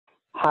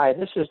Hi,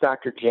 this is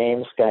Dr.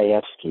 James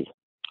Gajewski.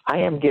 I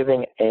am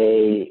giving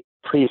a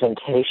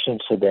presentation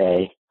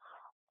today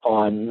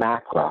on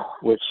MACRA,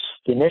 which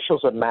the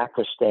initials of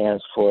MACRA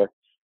stands for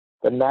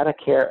the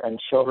Medicare and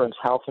Children's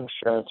Health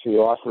Insurance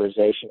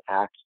Reauthorization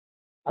Act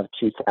of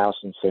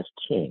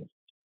 2015.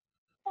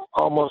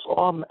 Almost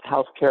all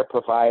healthcare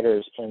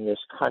providers in this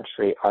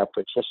country are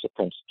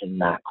participants in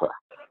MACRA.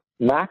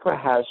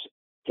 MACRA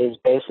is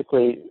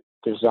basically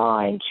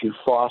designed to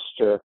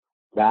foster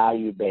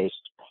value-based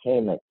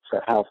payment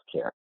for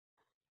healthcare.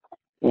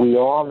 We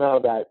all know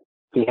that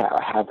we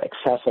have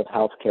excessive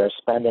healthcare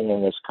spending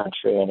in this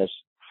country, and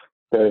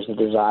there's a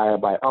desire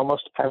by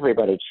almost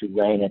everybody to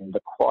rein in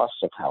the costs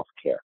of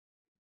healthcare.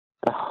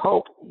 The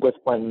hope with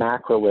when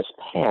MACRA was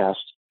passed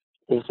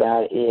is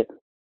that it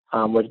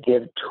would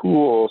give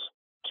tools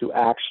to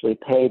actually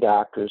pay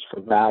doctors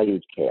for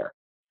valued care.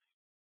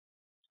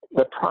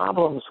 The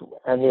problems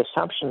and the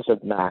assumptions of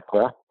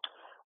MACRA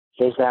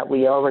is that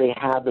we already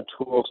have the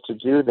tools to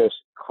do this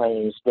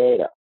claims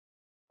data.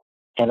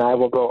 And I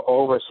will go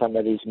over some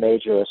of these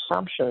major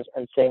assumptions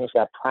and things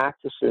that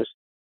practices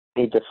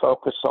need to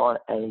focus on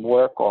and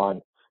work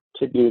on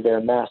to do their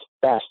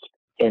best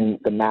in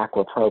the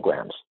MACRA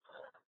programs.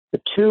 The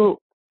two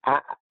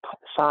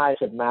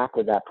sides of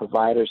MACRA that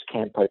providers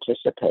can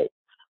participate.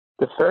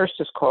 The first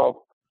is called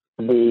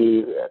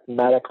the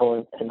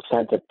Medical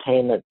Incentive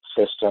Payment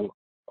System,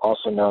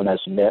 also known as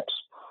MIPS,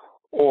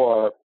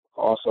 or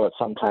also it's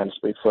sometimes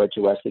referred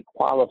to as the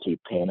Quality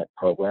Payment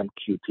Program,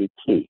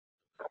 QPP.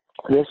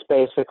 This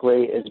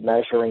basically is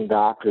measuring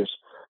doctors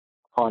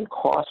on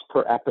cost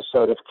per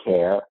episode of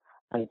care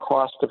and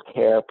cost of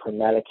care per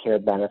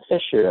Medicare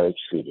beneficiary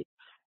treated,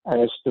 and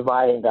it's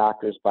dividing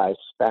doctors by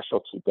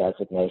specialty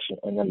designation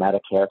in the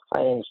Medicare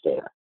claims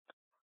data.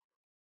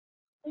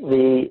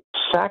 The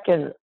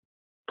second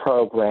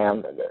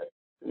program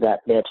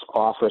that MIPS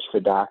offers for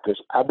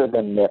doctors other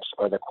than MIPS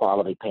or the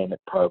Quality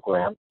Payment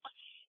Program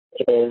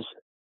is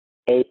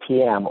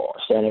APM,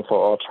 standing for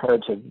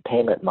Alternative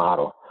Payment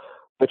Model,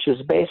 which is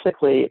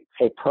basically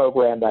a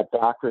program that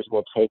doctors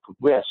will take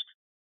risk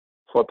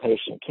for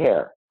patient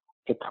care.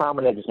 A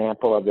prominent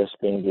example of this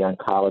being the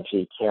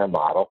Oncology Care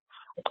Model,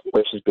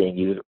 which is being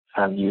used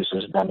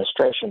as a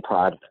demonstration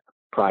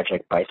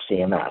project by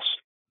CMS.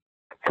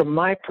 From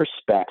my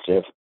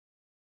perspective,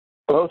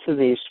 both of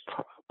these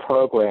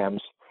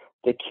programs,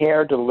 the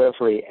care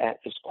delivery at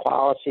its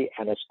quality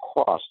and its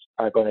cost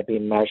are going to be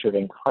measured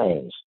in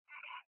claims.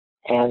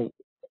 And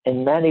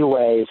in many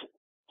ways,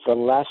 the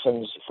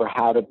lessons for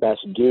how to best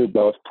do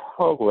both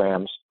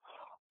programs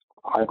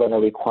are going to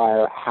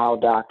require how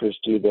doctors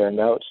do their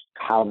notes,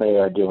 how they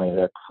are doing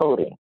their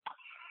coding.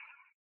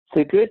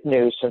 The good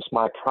news since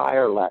my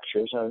prior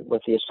lectures, and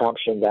with the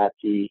assumption that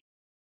the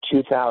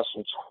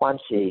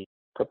 2020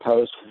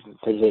 proposed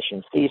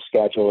physician fee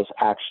schedule is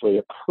actually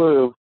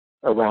approved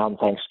around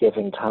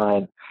Thanksgiving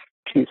time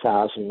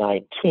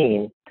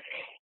 2019,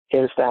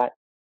 is that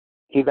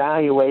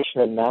evaluation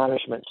and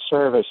management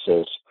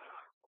services,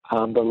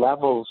 the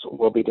levels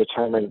will be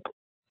determined,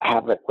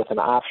 have it with an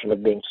option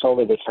of being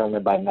solely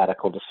determined by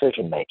medical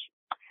decision making.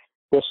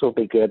 This will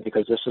be good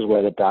because this is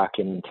where the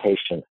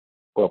documentation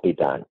will be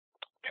done.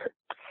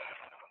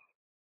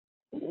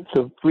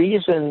 The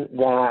reason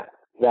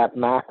that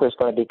MACRA is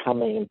going to be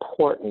becoming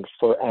important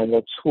and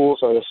the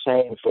tools are the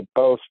same for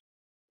both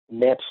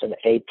MIPS and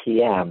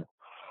APM,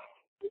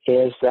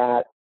 is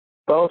that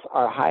both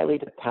are highly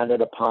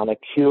dependent upon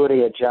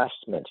acuity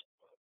adjustment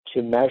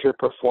to measure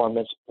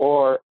performance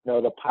or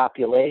know the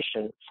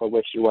population for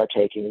which you are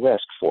taking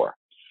risk for.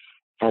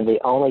 And the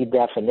only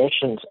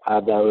definitions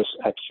of those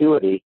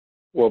acuity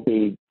will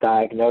be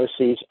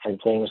diagnoses and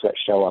things that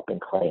show up in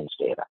claims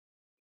data.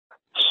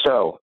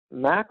 So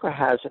MACRA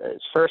has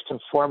its first and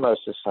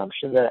foremost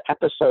assumption that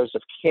episodes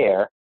of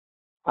care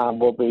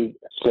will be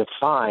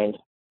defined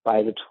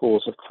by the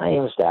tools of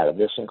claims data.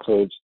 This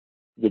includes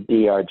the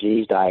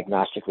DRGs,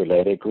 diagnostic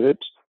related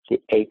groups,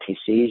 the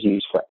APCs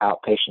used for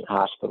outpatient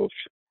hospital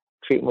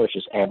treatment, which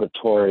is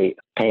ambulatory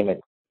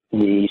payment,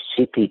 the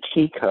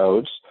CPT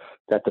codes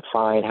that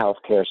define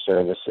healthcare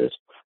services,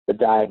 the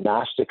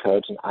diagnostic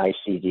codes in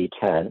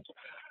ICD-10,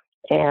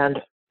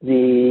 and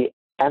the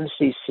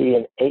MCC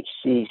and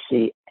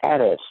HCC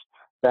edits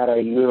that are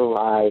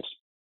utilized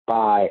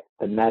by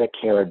the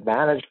Medicare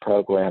Advantage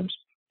programs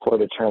for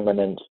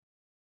determinant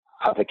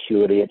of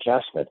acuity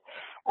adjustment,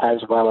 as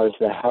well as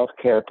the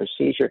healthcare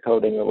procedure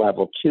coding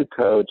level 2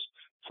 codes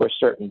for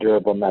certain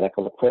durable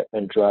medical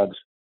equipment, drugs,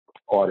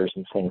 orders,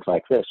 and things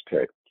like this,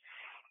 period.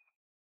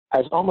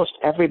 As almost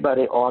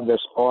everybody on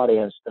this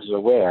audience is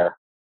aware,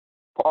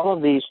 all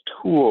of these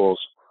tools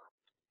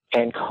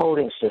and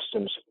coding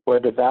systems were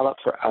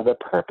developed for other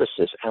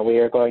purposes, and we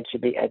are going to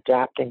be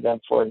adapting them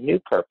for a new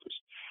purpose.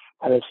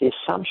 And it's the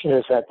assumption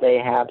is that they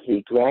have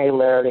the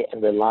granularity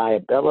and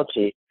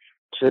reliability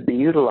to be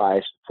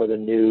utilized for the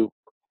new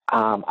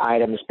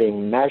items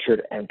being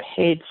measured and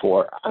paid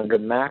for under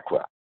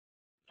MACRA.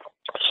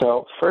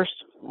 So first,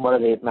 one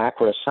of the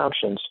MACRA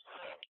assumptions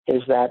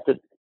is that the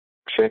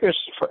triggers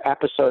for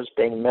episodes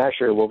being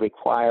measured will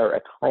require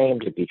a claim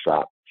to be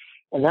dropped.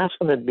 And that's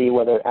going to be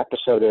whether an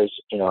episode is,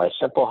 a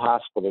simple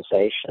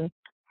hospitalization,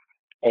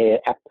 a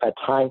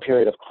time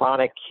period of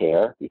chronic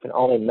care. You can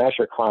only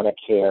measure chronic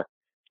care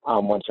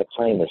once a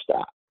claim is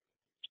done.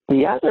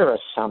 The other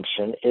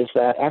assumption is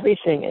that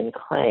everything in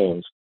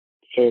claims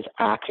is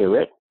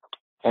accurate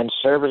and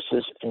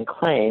services in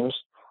claims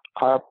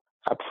are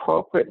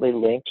appropriately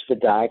linked to the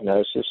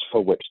diagnosis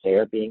for which they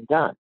are being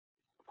done.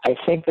 I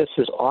think this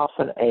is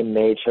often a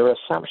major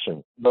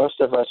assumption.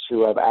 Most of us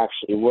who have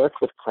actually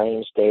worked with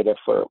claims data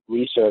for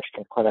research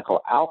and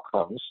clinical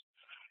outcomes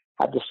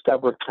have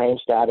discovered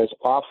claims data is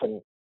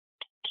often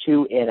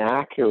too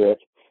inaccurate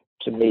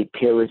to meet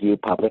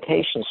peer-reviewed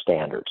publication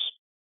standards.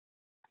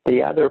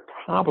 The other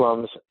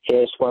problems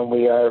is when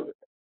we are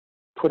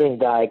putting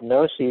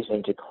diagnoses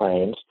into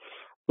claims,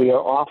 we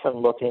are often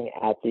looking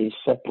at the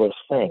simplest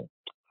thing.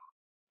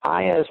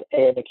 I, as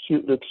an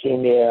acute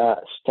leukemia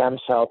stem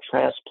cell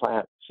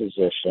transplant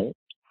physician,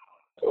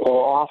 will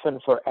often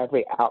for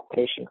every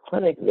outpatient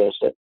clinic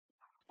visit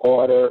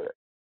order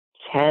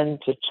 10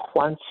 to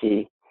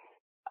 20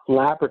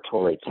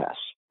 laboratory tests.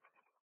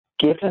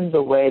 Given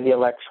the way the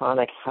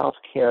electronic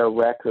healthcare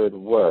record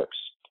works,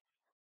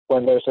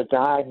 when there's a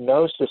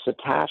diagnosis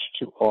attached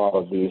to all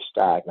of these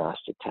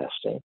diagnostic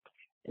testing,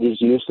 it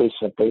is usually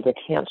simply the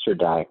cancer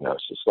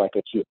diagnosis, like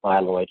acute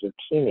myeloid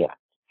leukemia.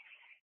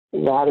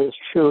 That is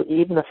true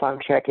even if I'm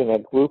checking a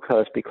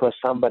glucose because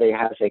somebody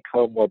has a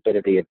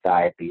comorbidity of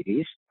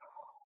diabetes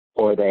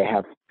or they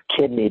have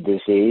kidney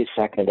disease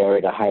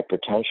secondary to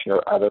hypertension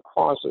or other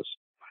causes.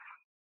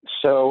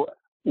 So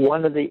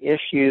one of the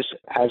issues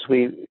as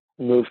we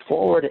move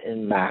forward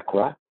in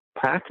MACRA,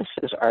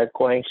 practices are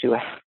going to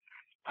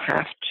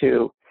have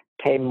to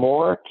pay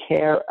more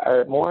care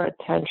or more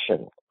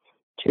attention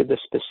to the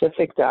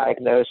specific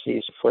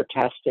diagnoses for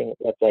testing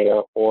that they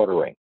are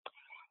ordering.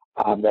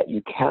 That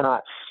you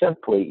cannot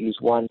simply use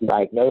one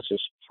diagnosis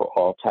for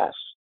all tests.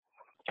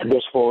 And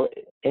this will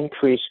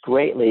increase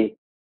greatly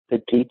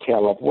the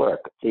detail of work.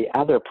 The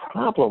other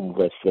problem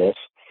with this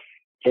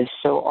is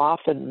so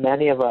often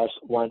many of us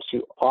want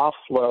to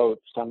offload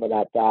some of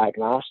that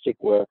diagnostic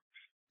work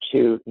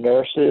to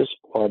nurses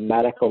or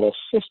medical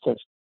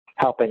assistants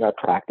helping our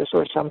practice,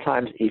 or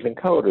sometimes even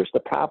coders. The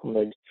problem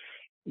is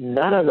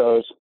none of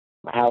those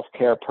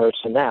healthcare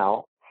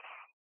personnel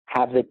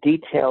have the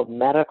detailed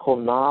medical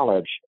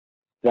knowledge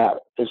that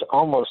is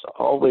almost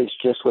always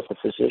just with a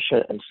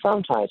physician and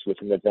sometimes with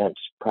an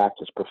advanced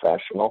practice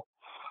professional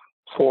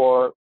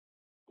for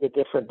the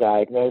different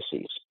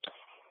diagnoses.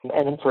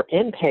 And then for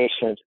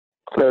inpatient,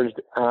 there's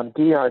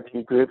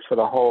DRG groups for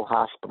the whole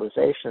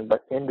hospitalization,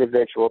 but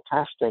individual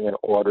testing and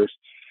orders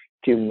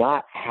do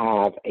not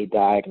have a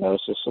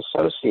diagnosis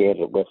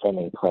associated with them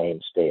in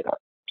claims data.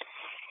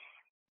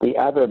 The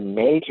other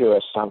major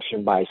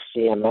assumption by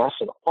CMS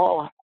and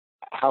all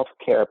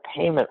healthcare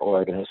payment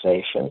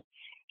organizations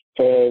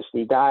is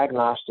the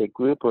diagnostic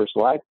groupers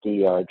like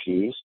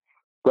DRGs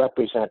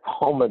represent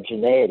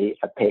homogeneity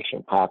of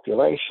patient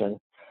population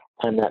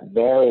and that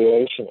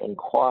variation in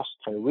cost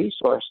and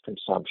resource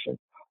consumption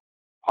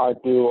are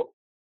due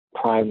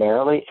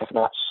primarily, if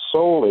not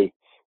solely,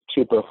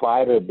 to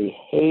provider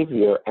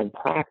behavior and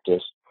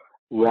practice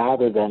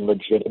rather than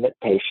legitimate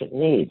patient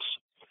needs.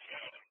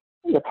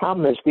 The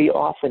problem is we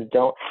often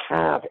don't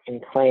have in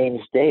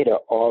claims data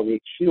all the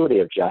acuity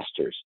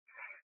adjusters,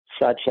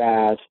 such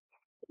as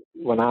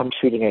when I'm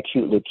treating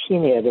acute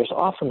leukemia, there's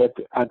often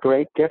a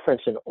great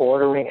difference in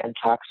ordering and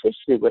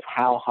toxicity with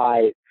how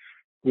high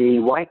the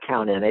white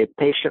count in. A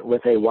patient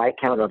with a white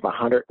count of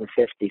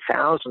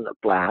 150,000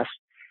 blasts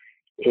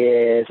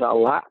is a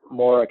lot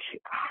more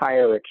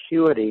higher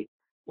acuity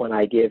when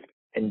I give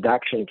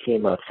induction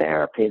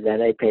chemotherapy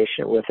than a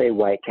patient with a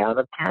white count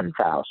of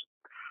 10,000.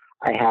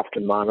 I have to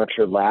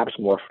monitor labs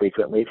more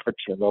frequently for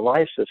tumor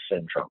lysis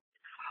syndrome.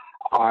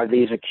 Are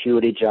these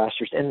acuity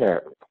adjusters in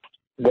there?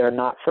 They're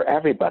not for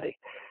everybody.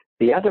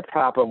 The other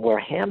problem we're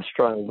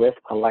hamstrung with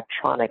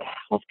electronic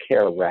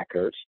healthcare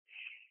records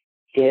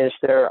is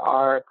there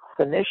are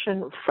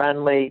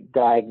clinician-friendly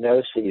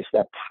diagnoses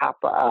that pop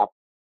up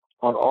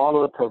on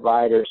all of the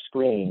provider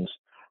screens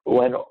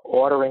when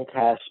ordering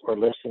tests or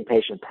listing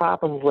patient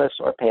problem lists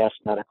or past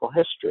medical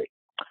history.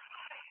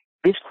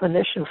 These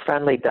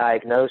clinician-friendly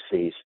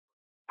diagnoses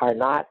are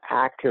not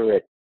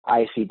accurate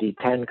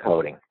ICD-10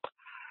 coding.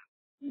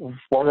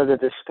 One of the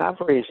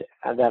discoveries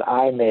that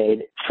I made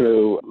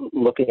through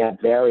looking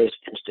at various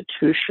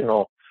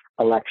institutional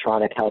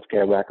electronic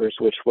healthcare records,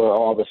 which were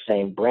all the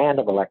same brand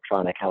of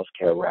electronic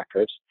healthcare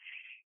records,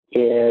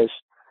 is,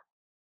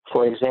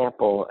 for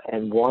example,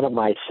 in one of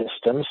my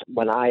systems,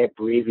 when I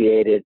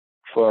abbreviated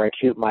for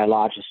acute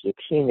myeloid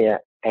leukemia,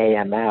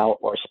 AML,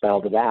 or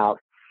spelled it out,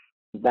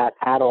 that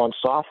add-on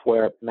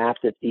software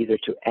mapped it either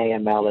to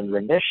AML in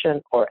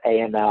remission or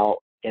AML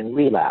in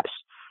relapse.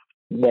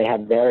 They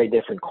have very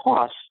different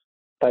costs,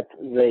 but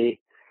the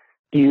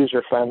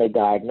user-friendly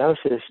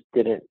diagnosis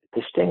didn't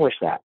distinguish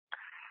that.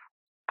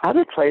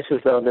 Other places,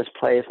 though, this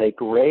plays a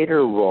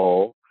greater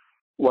role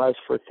was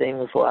for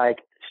things like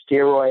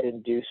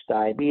steroid-induced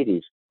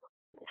diabetes.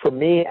 For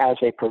me, as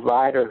a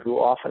provider who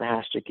often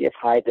has to give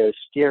high-dose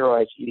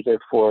steroids either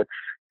for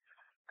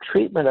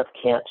treatment of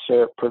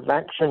cancer,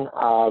 prevention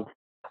of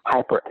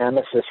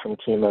hyperemesis from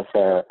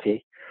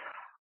chemotherapy,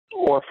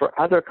 or for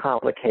other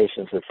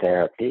complications of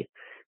therapy,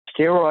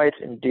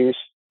 steroids induce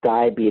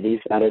diabetes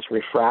that is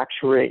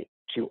refractory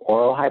to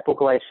oral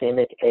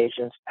hypoglycemic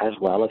agents as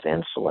well as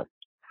insulin.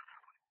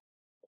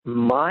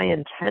 My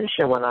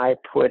intention when I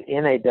put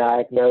in a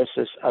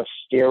diagnosis of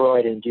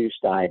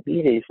steroid-induced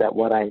diabetes, that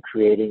what I'm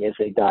creating is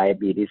a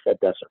diabetes that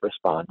doesn't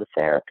respond to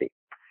therapy.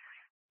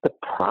 The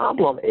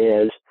problem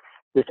is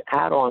this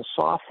add-on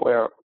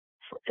software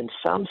in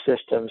some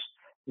systems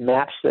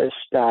maps this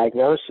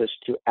diagnosis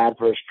to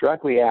adverse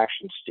drug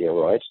reaction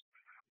steroids,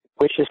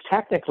 which is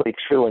technically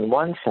true in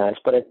one sense,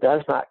 but it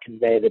does not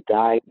convey the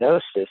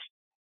diagnosis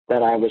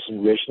that I was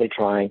originally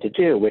trying to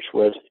do, which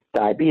was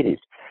diabetes.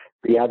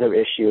 The other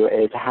issue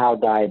is how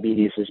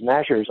diabetes is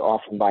measured,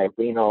 often by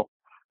renal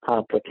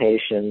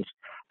complications,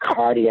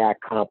 cardiac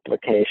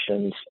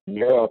complications,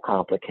 neuro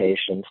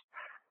complications.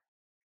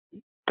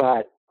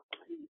 But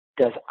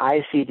does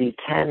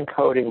ICD-10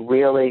 coding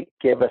really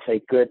give us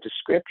a good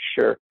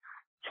descriptor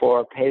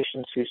for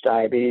patients whose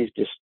diabetes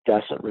just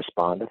doesn't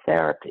respond to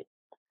therapy?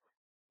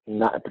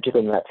 Not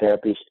particularly when that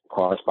therapy is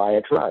caused by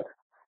a drug.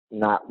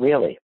 Not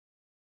really.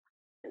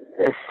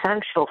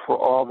 Essential for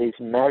all these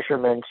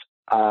measurements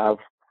of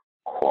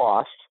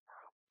cost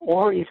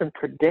or even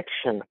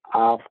prediction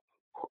of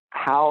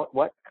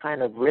what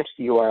kind of risk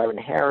you are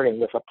inheriting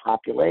with a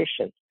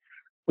population,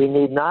 we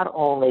need not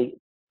only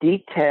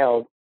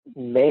detailed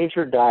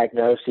major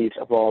diagnoses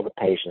of all the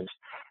patients,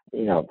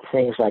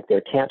 things like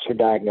their cancer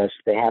diagnosis,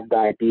 they have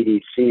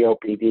diabetes,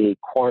 COPD,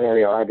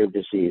 coronary artery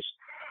disease,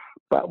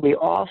 but we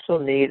also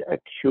need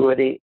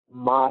acuity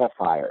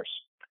modifiers.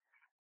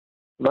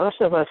 Most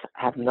of us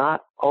have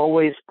not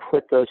always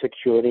put those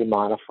acuity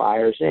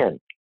modifiers in.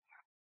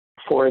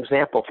 For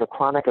example, for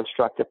chronic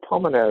obstructive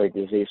pulmonary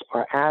disease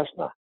or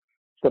asthma,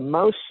 the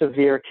most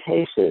severe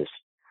cases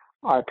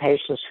are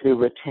patients who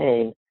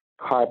retain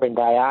carbon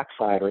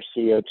dioxide or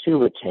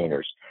CO2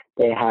 retainers.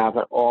 They have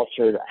an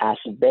altered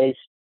acid-base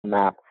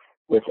map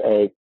with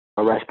a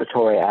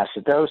respiratory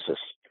acidosis.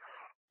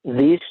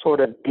 These sort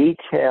of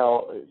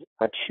detailed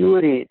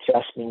acuity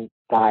adjustment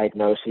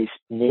diagnoses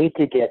need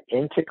to get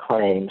into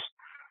claims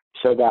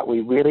so that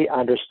we really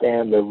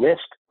understand the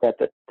risk that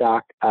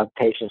of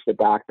patients the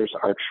doctors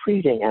are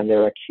treating and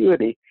their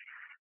acuity,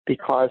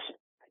 because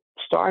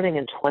starting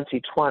in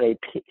 2020,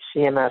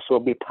 CMS will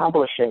be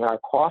publishing our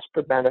cost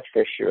per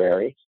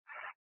beneficiary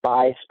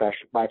by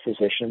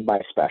physician,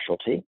 by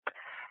specialty,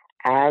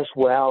 as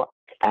well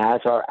as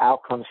our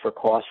outcomes for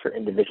cost for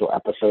individual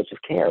episodes of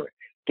care.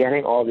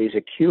 Getting all these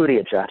acuity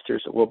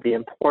adjusters will be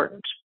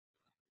important.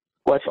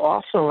 What's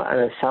also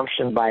an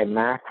assumption by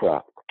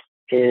MACRA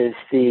is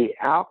the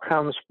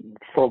outcomes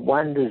for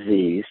one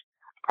disease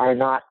are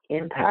not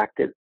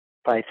impacted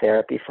by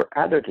therapy for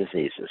other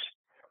diseases.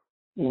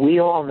 We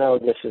all know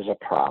this is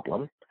a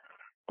problem.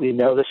 We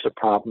know this is a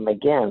problem,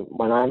 again,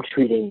 when I'm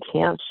treating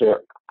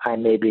cancer, I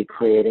may be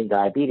creating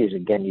diabetes,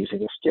 again,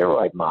 using a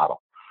steroid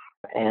model.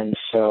 And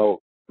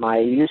so my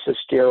use of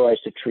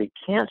steroids to treat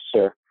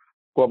cancer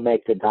will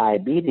make the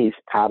diabetes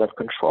out of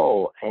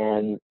control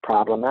and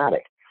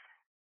problematic.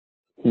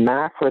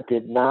 MACRA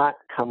did not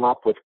come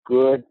up with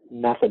good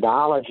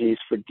methodologies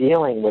for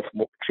dealing with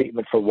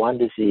treatment for one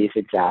disease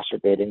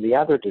exacerbating the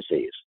other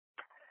disease.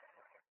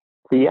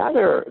 The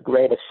other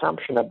great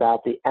assumption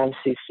about the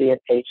MCC and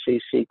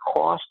HCC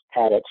cost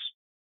edits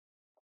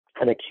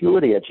and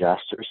acuity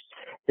adjusters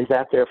is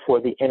that they're for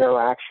the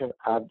interaction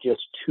of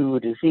just two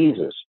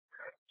diseases,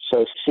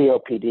 so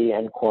COPD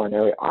and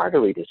coronary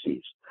artery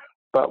disease.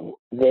 But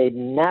they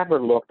never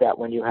looked at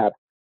when you have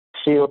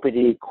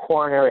COPD,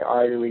 coronary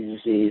artery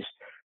disease,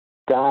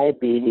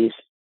 diabetes,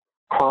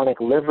 chronic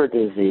liver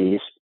disease,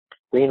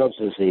 renal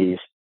disease,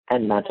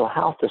 and mental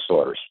health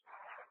disorders.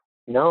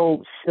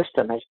 No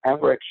system has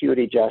ever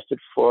acuity adjusted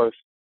for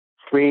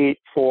 3,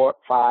 4,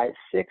 5,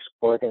 6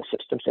 organ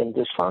systems in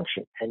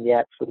dysfunction. And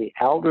yet for the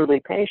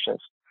elderly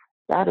patients,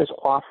 that is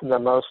often the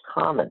most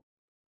common.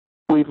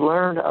 We've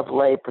learned of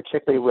late,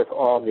 particularly with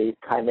all the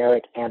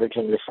chimeric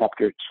antigen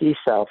receptor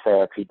T-cell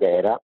therapy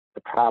data,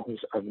 the problems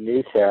of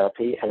new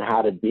therapy and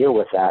how to deal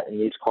with that in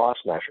these cost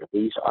measures.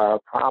 These are a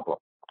problem.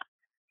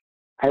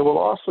 I will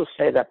also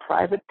say that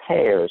private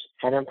payers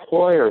and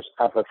employers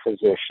of a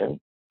physician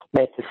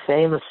make the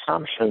same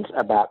assumptions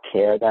about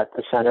care that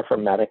the Center for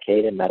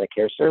Medicaid and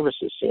Medicare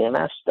Services,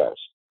 CMS, does.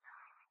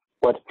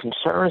 What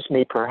concerns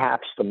me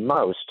perhaps the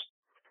most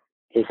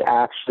is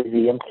actually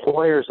the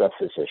employers of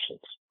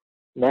physicians.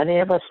 Many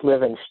of us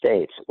live in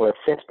states where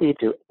 50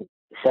 to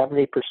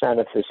 70%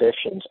 of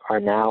physicians are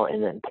now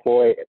in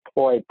employed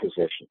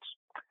positions.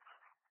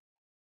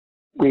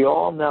 We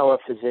all know of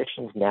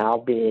physicians now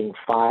being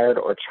fired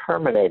or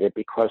terminated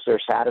because their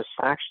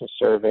satisfaction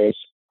surveys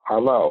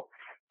are low.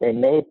 They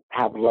may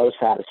have low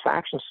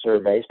satisfaction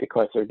surveys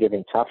because they're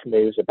giving tough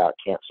news about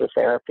cancer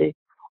therapy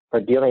or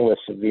dealing with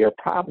severe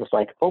problems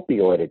like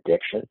opioid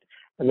addiction,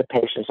 and the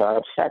patients are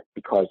upset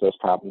because those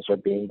problems are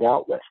being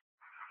dealt with.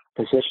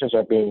 physicians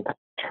are being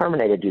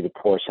terminated due to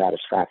poor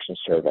satisfaction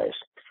surveys.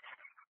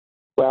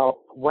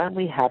 Well, when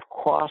we have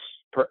cost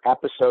per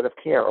episode of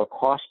care or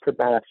cost per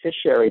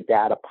beneficiary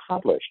data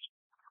published,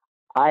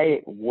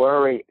 I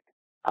worry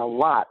a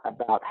lot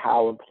about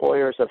how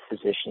employers of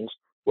physicians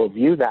will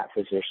view that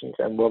physicians,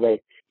 and will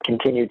they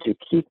continue to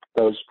keep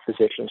those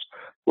physicians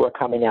who are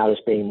coming out as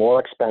being more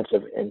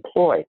expensive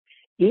employed,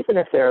 even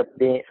if they're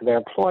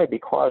employed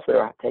because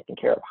they're taking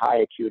care of high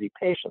acuity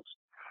patients.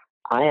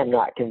 I am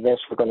not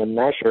convinced we're going to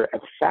measure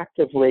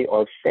effectively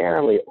or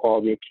fairly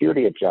all the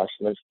acuity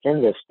adjustments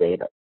in this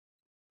data.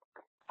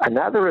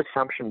 Another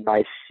assumption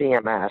by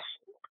CMS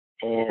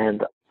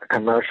and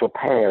commercial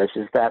payers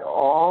is that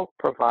all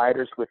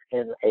providers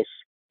within a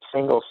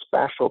single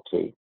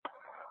specialty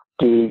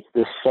do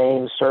the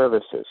same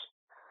services.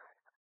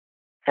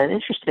 An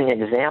interesting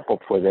example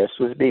for this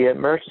would be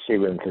emergency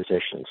room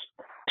physicians.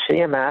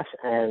 CMS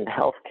and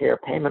healthcare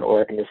payment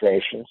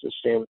organizations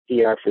assume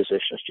ER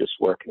physicians just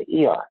work in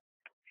the ER.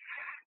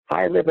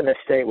 I live in a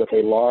state with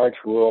a large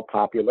rural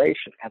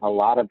population and a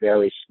lot of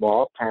very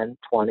small 10,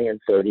 20,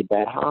 and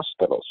 30-bed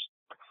hospitals.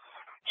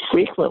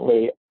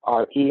 Frequently,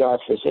 our ER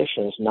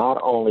physicians not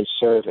only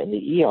serve in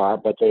the ER,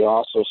 but they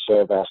also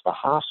serve as the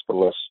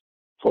hospitalists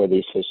for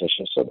these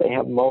physicians, so they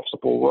have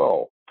multiple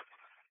roles.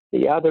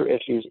 The other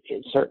issues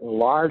in certain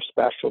large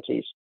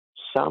specialties,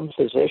 some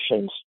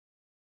physicians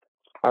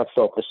are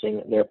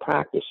focusing their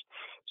practice.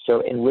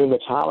 So in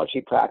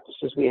rheumatology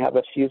practices, we have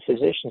a few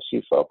physicians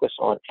who focus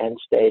on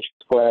end-stage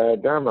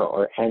scleroderma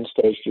or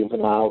end-stage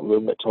juvenile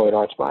rheumatoid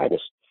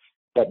arthritis.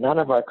 But none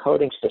of our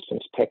coding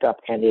systems pick up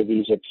any of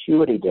these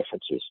acuity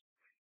differences.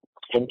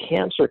 In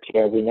cancer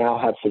care, we now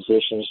have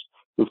physicians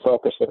who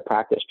focus their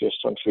practice just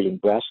on treating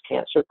breast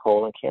cancer,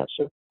 colon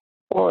cancer,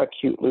 or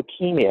acute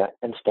leukemia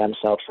and stem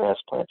cell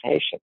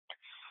transplantation.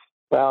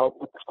 Well,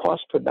 the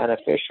cost per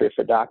beneficiary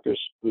for doctors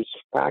whose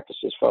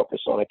practices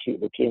focus on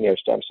acute leukemia or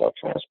stem cell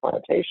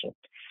transplantation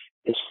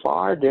is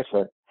far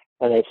different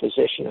than a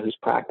physician whose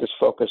practice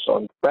focuses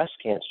on breast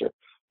cancer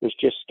who's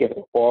just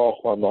giving oral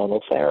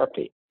hormonal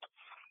therapy.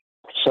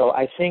 So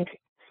I think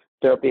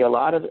there'll be a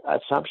lot of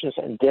assumptions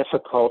and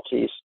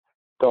difficulties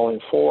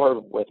going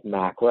forward with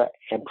MACRA,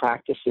 and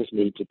practices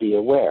need to be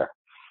aware.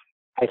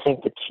 I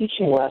think the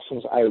teaching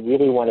lessons I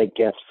really want to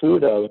get through,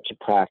 though, to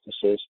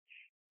practices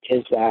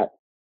is that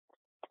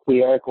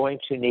we are going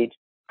to need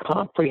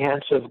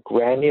comprehensive,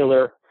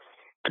 granular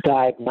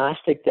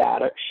diagnostic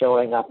data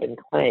showing up in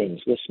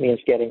claims. This means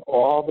getting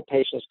all the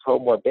patient's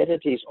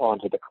comorbidities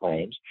onto the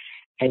claims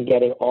and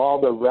getting all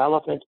the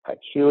relevant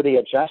acuity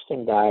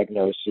adjusting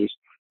diagnoses,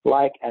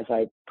 like, as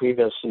I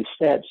previously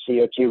said,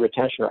 CO2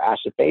 retention or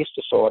acid-base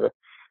disorder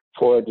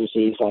for a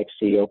disease like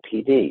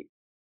COPD.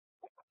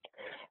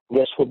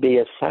 This will be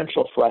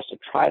essential for us to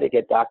try to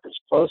get doctors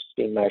close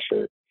to being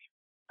measured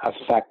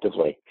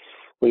effectively.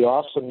 We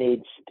also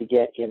need to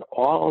get in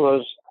all of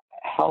those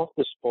health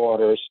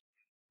disorders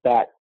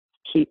that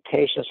keep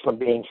patients from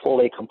being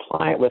fully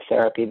compliant with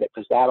therapy,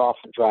 because that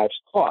often drives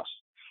costs.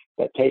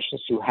 But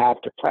patients who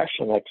have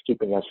depression, that's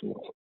keeping us from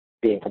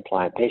being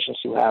compliant. Patients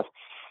who have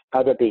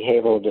other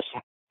behavioral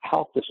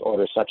health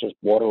disorders, such as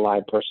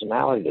borderline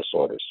personality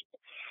disorders.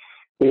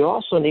 We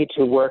also need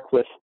to work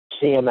with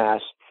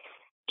CMS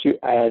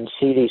and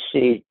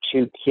CDC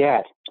to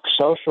get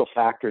social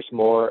factors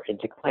more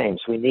into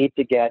claims. We need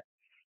to get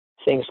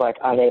things like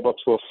unable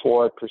to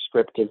afford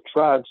prescriptive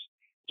drugs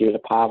due to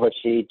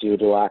poverty, due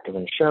to lack of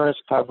insurance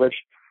coverage.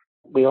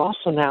 We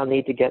also now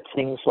need to get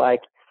things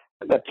like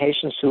the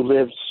patients who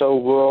live so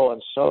rural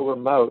and so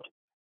remote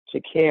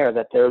to care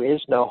that there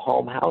is no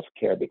home health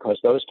care, because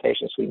those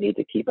patients we need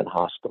to keep in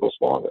hospitals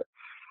longer.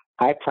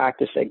 I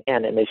practice,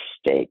 again, in a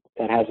state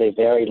that has a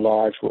very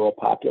large rural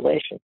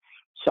population.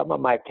 Some of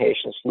my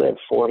patients live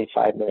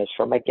 45 minutes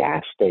from a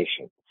gas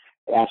station.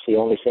 That's the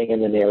only thing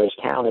in the nearest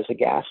town is a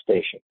gas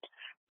station.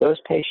 Those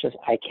patients,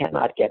 I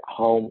cannot get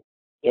home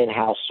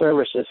in-house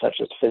services such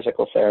as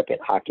physical therapy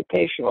and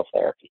occupational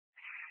therapy.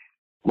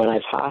 When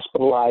I've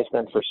hospitalized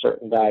them for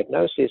certain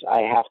diagnoses,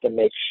 I have to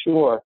make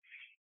sure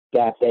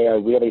that they are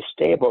really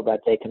stable,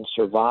 that they can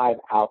survive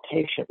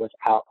outpatient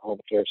without home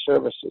care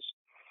services.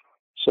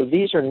 So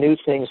these are new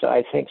things that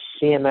I think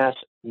CMS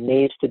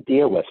needs to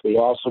deal with. We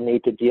also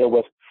need to deal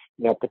with,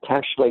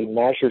 potentially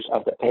measures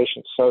of the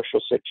patient's social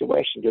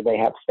situation. Do they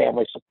have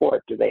family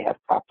support? Do they have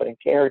competent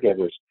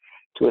caregivers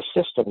to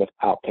assist them with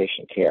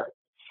outpatient care?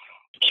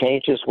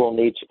 Changes will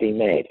need to be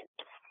made.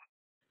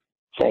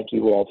 Thank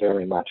you all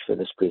very much for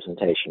this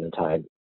presentation and time.